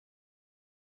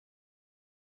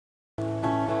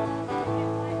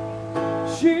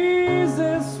She's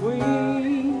as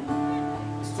sweet,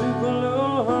 stupid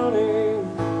little honey.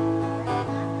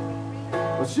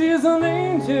 Well, she's an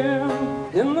angel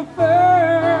in the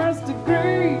first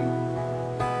degree.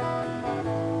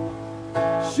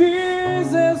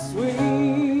 She's as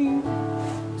sweet,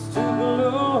 stupid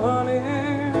little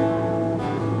honey.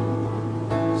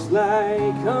 Just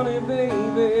like honey,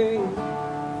 baby,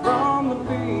 from the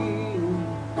bee.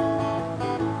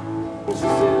 She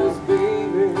says,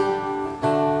 baby,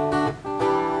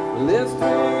 let's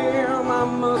dream, I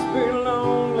must be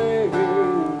lonely.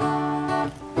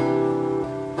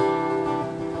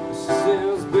 She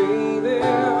says, baby, I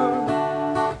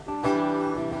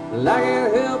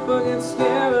can't help but get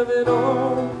scared of it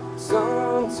all.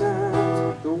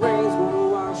 Sometimes the rain's gonna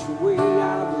wash away, I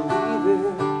believe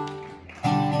it.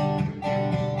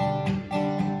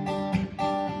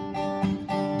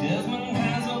 Desmond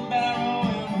has a barrow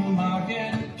in the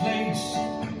marketplace.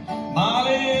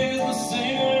 Molly's the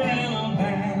singer in a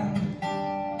band.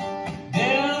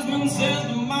 Desmond says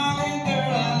to Molly,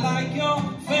 girl, I like your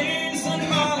face. And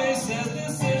Molly says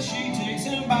this as she takes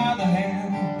him by the hand.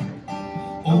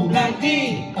 Oh, black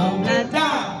D, oh, black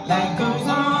da, life goes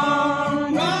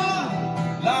on, la,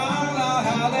 la, la,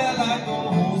 how that life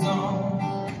goes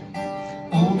on.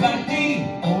 Oh, black D,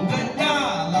 oh, black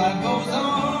da, life goes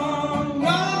on,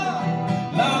 la,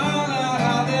 la, la,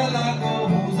 how that life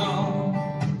goes on.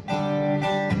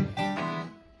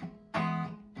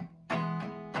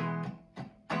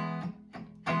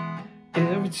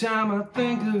 Every time I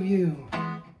think of you,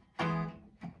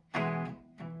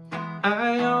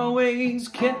 I always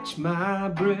catch my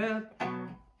breath.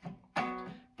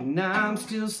 And I'm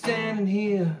still standing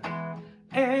here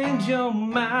and you're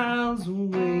miles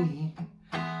away.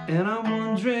 And I'm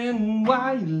wondering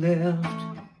why you left.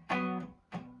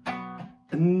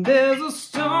 And there's a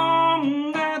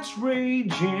storm that's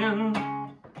raging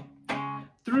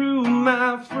through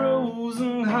my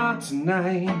frozen heart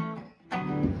tonight.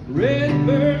 Red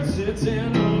bird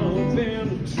sitting up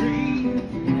in the tree,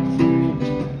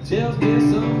 tells me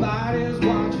somebody's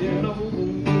watching over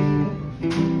me.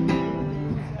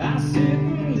 I sit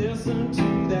and listen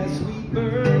to that sweet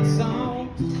bird song.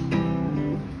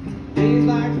 Days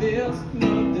like this,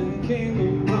 nothing can go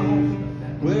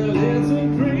wrong. Well, it's a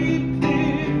great,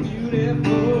 big,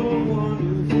 beautiful,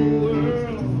 wonderful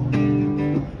world.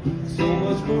 So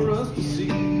much for us to see.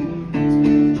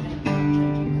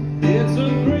 It's a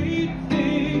great,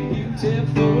 big,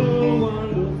 beautiful,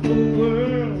 wonderful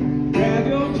world. Grab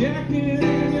your jacket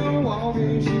and your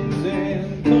walking shoes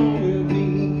and come with me,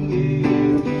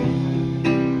 yeah.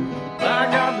 I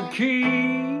got the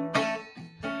key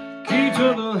to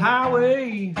the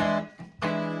highway.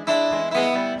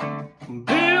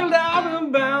 Build out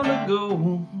and bound to go.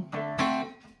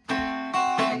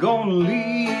 Gonna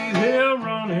leave here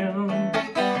running.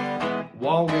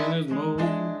 Walking is more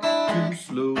too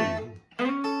slow.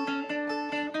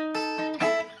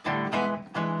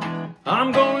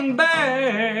 I'm going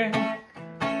back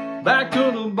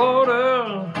to the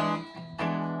border.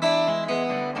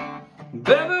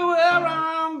 Baby, where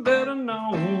I'm better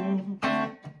known.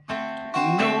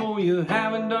 No, you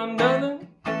haven't done nothing.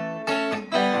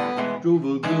 Drove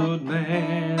a good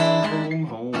man from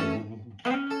home.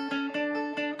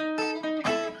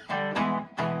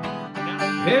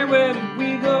 Hey, where did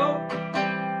we go?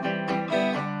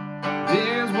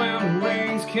 There's when the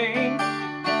rains came.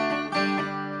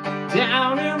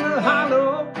 Down in the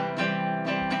hollow,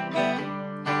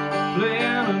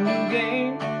 playing a new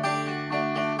game,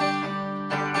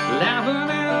 laughing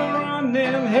and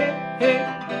running, hey, hey,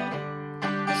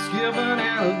 skipping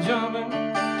and jumping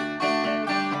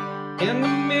in the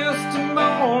misty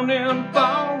morning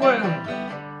fog. Well,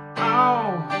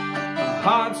 our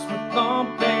hearts were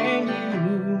thumping.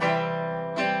 You,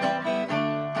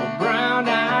 a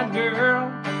brown-eyed girl,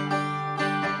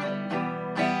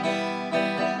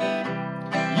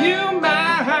 you my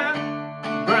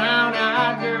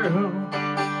brown-eyed girl.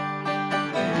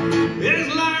 It's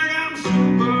like